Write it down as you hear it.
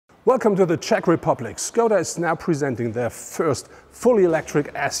Welcome to the Czech Republic. Skoda is now presenting their first fully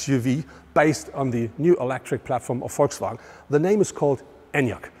electric SUV based on the new electric platform of Volkswagen. The name is called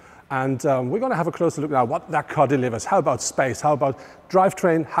Enyaq. And we're going to have a closer look now what that car delivers. How about space? How about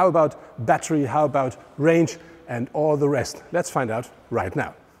drivetrain? How about battery? How about range? And all the rest. Let's find out right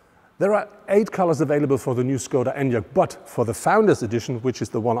now. There are 8 colors available for the new Skoda Enyaq, but for the Founders Edition, which is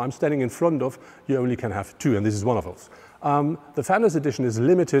the one I'm standing in front of, you only can have 2, and this is one of those. The Founders Edition is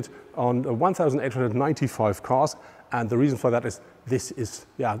limited on 1,895 cars, and the reason for that is this is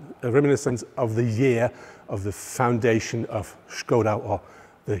a reminiscence of the year of the foundation of Skoda, or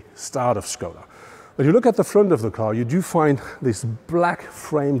the start of Skoda. When you look at the front of the car, you do find this black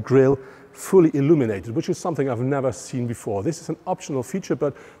frame grille fully illuminated, which is something I've never seen before. This is an optional feature,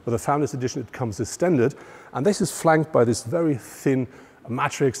 but for the Founders Edition it comes as standard, and this is flanked by this very thin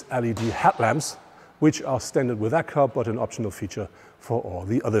matrix LED headlamps, which are standard with that car, but an optional feature for all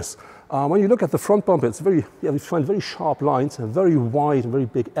the others. When you look at the front bumper, it's we find very sharp lines, a very wide and very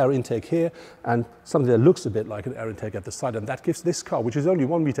big air intake here, and something that looks a bit like an air intake at the side, and that gives this car, which is only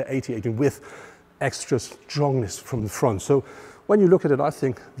 1.88 meters in width, extra strongness from the front. So when you look at it, I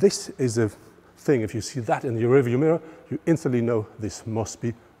think this is a thing. If you see that in your rearview mirror, you instantly know this must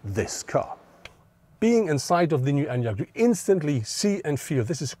be this car. Being inside of the new Enyaq, you instantly see and feel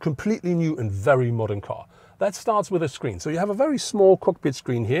this is a completely new and very modern car. That starts with a screen. So you have a very small cockpit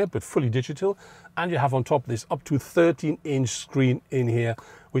screen here, but fully digital, and you have on top this up to 13-inch screen in here,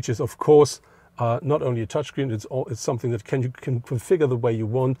 which is of course not only a touchscreen, it's something that you can configure the way you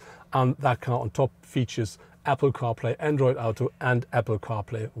want, and that car on top features Apple CarPlay, Android Auto, and Apple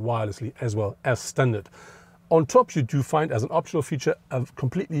CarPlay wirelessly as well as standard. On top, you do find as an optional feature a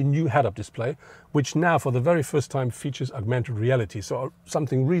completely new head-up display, which now for the very first time features augmented reality, so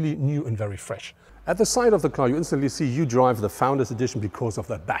something really new and very fresh. At the side of the car, you instantly see you drive the Founders Edition because of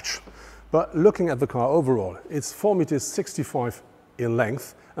that badge. But looking at the car overall, it's 4.65 meters in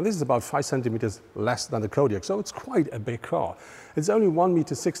length, and this is about 5 centimeters less than the Kodiaq, so it's quite a big car. It's only 1.62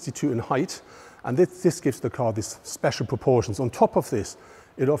 meters in height, and this gives the car these special proportions. On top of this,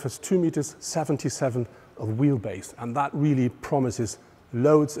 it offers 2.77 meters of wheelbase, and that really promises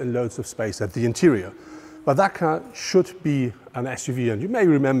loads and loads of space at the interior. But that car should be an SUV, and you may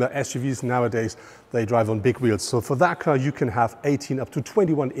remember SUVs nowadays, they drive on big wheels. So for that car, you can have 18 up to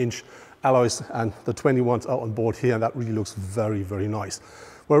 21-inch alloys, and the 21s are on board here, and that really looks very, very nice.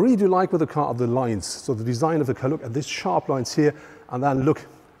 What I really do like with the car are the lines. So the design of the car, look at these sharp lines here, and then look,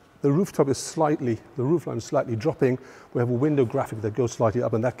 the rooftop is the roof line is slightly dropping. We have a window graphic that goes slightly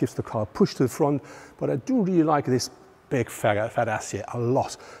up, and that gives the car a push to the front. But I do really like this big fat ass here a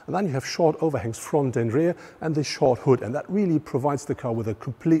lot. And then you have short overhangs front and rear, and this short hood, and that really provides the car with a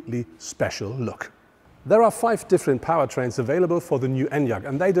completely special look. There are 5 different powertrains available for the new Enyaq,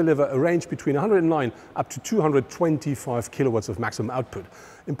 and they deliver a range between 109 up to 225 kilowatts of maximum output.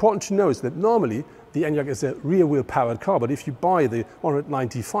 Important to know is that normally the Enyaq is a rear-wheel powered car, but if you buy the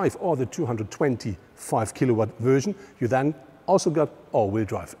 195 or the 225 kilowatt version, you then also got all-wheel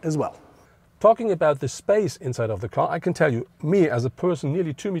drive as well. Talking about the space inside of the car, I can tell you, me as a person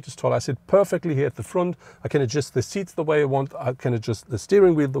nearly 2 meters tall, I sit perfectly here at the front. I can adjust the seats the way I want. I can adjust the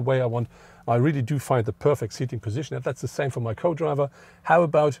steering wheel the way I want. I really do find the perfect seating position. If that's the same for my co-driver, how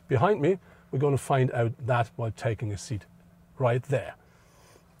about behind me? We're going to find out that while taking a seat right there.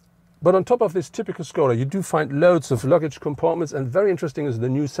 But on top of this typical Skoda, you do find loads of luggage compartments, and very interesting is the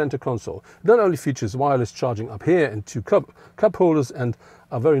new center console. It not only features wireless charging up here and 2 cup holders and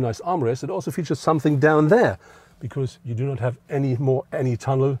a very nice armrest, it also features something down there, because you do not have any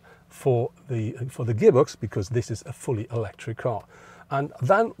tunnel for the gearbox, because this is a fully electric car. And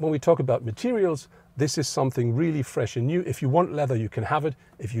then when we talk about materials, this is something really fresh and new. If you want leather, you can have it.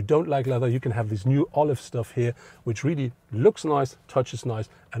 If you don't like leather, you can have this new olive stuff here, which really looks nice, touches nice,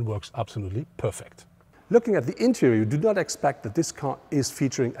 and works absolutely perfect. Looking at the interior, you do not expect that this car is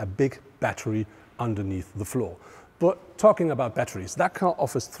featuring a big battery underneath the floor. But talking about batteries, that car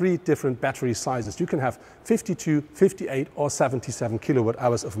offers 3 different battery sizes. You can have 52, 58 or 77 kilowatt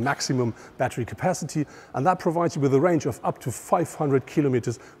hours of maximum battery capacity, and that provides you with a range of up to 500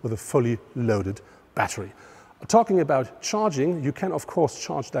 kilometers with a fully loaded battery. Talking about charging, you can of course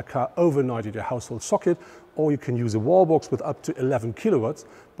charge that car overnight at your household socket, or you can use a wall box with up to 11 kilowatts,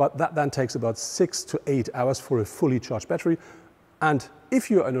 but that then takes about 6 to 8 hours for a fully charged battery. And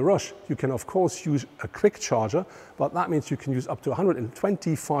if you're in a rush, you can of course use a quick charger, but that means you can use up to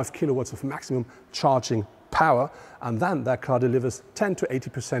 125 kilowatts of maximum charging power, and then that car delivers 10 to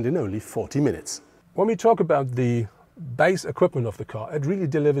 80% in only 40 minutes. When we talk about the base equipment of the car, it really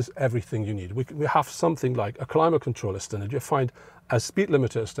delivers everything you need. We have something like a climate controller standard, you find a speed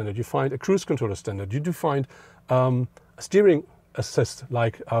limiter standard, you find a cruise controller standard, you do find a steering assist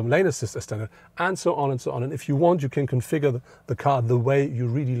like lane assist standard, and so on and so on. And if you want, you can configure the car the way you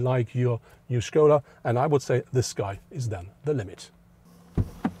really like your new Skoda, and I would say this guy is then the limit.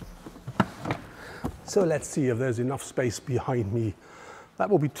 So let's see if there's enough space behind me. That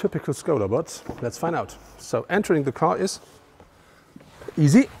will be typical Skoda, but let's find out. So entering the car is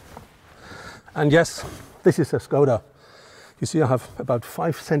easy. And yes, this is a Skoda. You see I have about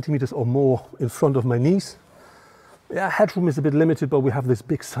 5 centimeters or more in front of my knees. Yeah, headroom is a bit limited, but we have this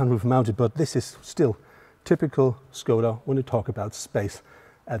big sunroof mounted, but this is still typical Skoda when you talk about space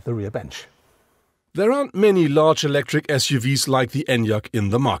at the rear bench. There aren't many large electric SUVs like the Enyaq in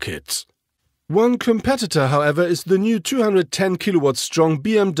the market. One competitor, however, is the new 210 kilowatt strong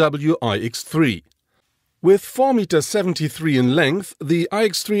BMW iX3. With 4,73 meters in length, the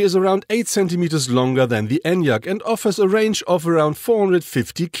iX3 is around 8 centimeters longer than the Enyaq and offers a range of around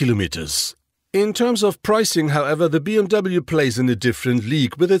 450 kilometers. In terms of pricing, however, the BMW plays in a different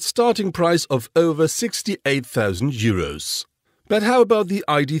league with its starting price of over 68,000 euros. But how about the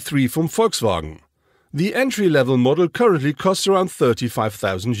ID.3 from Volkswagen? The entry-level model currently costs around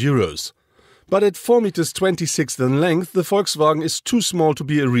 35,000 euros. But at 4,26 meters in length, the Volkswagen is too small to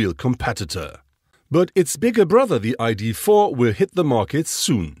be a real competitor. But its bigger brother, the ID.4, will hit the market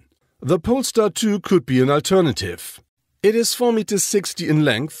soon. The Polestar 2 could be an alternative. It is 4,60 meters in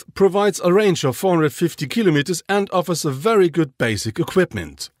length, provides a range of 450 kilometers and offers a very good basic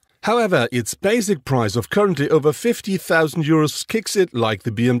equipment. However, its basic price of currently over 50,000 euros kicks it, like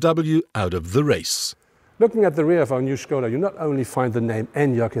the BMW, out of the race. Looking at the rear of our new Skoda, you not only find the name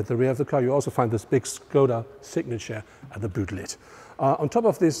Enyaq at the rear of the car, you also find this big Skoda signature at the boot lid. On top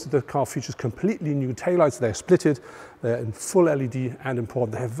of this, the car features completely new taillights. They're splitted, they're in full LED and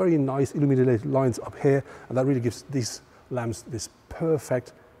important. They have very nice illuminated lines up here, and that really gives these lamps this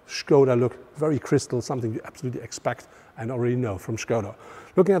perfect Skoda look, very crystal, something you absolutely expect and already know from Skoda.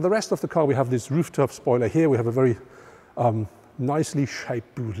 Looking at the rest of the car, we have this rooftop spoiler here. We have a very nicely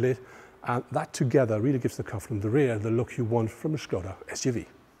shaped boot lid. And that together really gives the car from the rear the look you want from a Skoda SUV.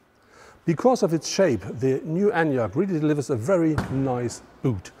 Because of its shape, the new Enyaq really delivers a very nice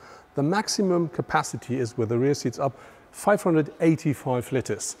boot. The maximum capacity is, with the rear seats up, 585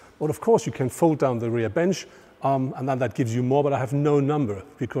 liters. But of course you can fold down the rear bench and then that gives you more, but I have no number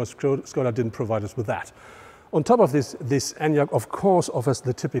because Skoda didn't provide us with that. On top of this Enyaq of course offers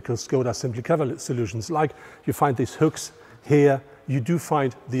the typical Skoda Simply Clever solutions, like you find these hooks here. You do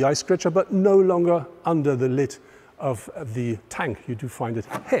find the ice scratcher, but no longer under the lid of the tank. You do find it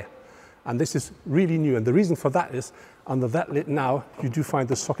here. And this is really new. And the reason for that is, under that lid now, you do find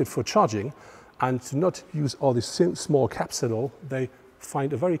the socket for charging. And to not use all these small caps at all, they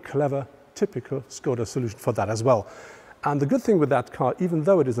find a very clever, typical Skoda solution for that as well. And the good thing with that car, even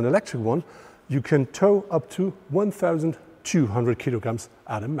though it is an electric one, you can tow up to 1,200 kilograms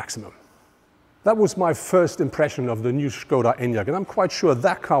at a maximum. That was my first impression of the new Skoda Enyaq, and I'm quite sure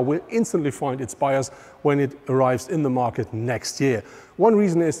that car will instantly find its buyers when it arrives in the market next year. One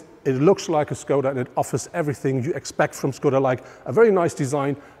reason is it looks like a Skoda and it offers everything you expect from Skoda, like a very nice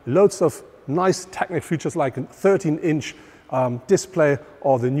design, loads of nice technical features like a 13-inch display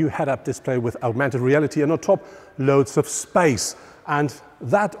or the new head-up display with augmented reality, and on top loads of space. And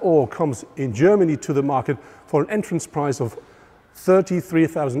that all comes in Germany to the market for an entrance price of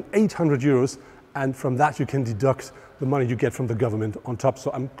 33,800 euros, and from that you can deduct the money you get from the government on top. So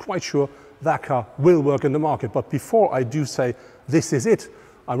I'm quite sure that car will work in the market. But before I do say this is it,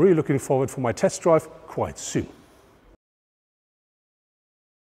 I'm really looking forward for my test drive quite soon.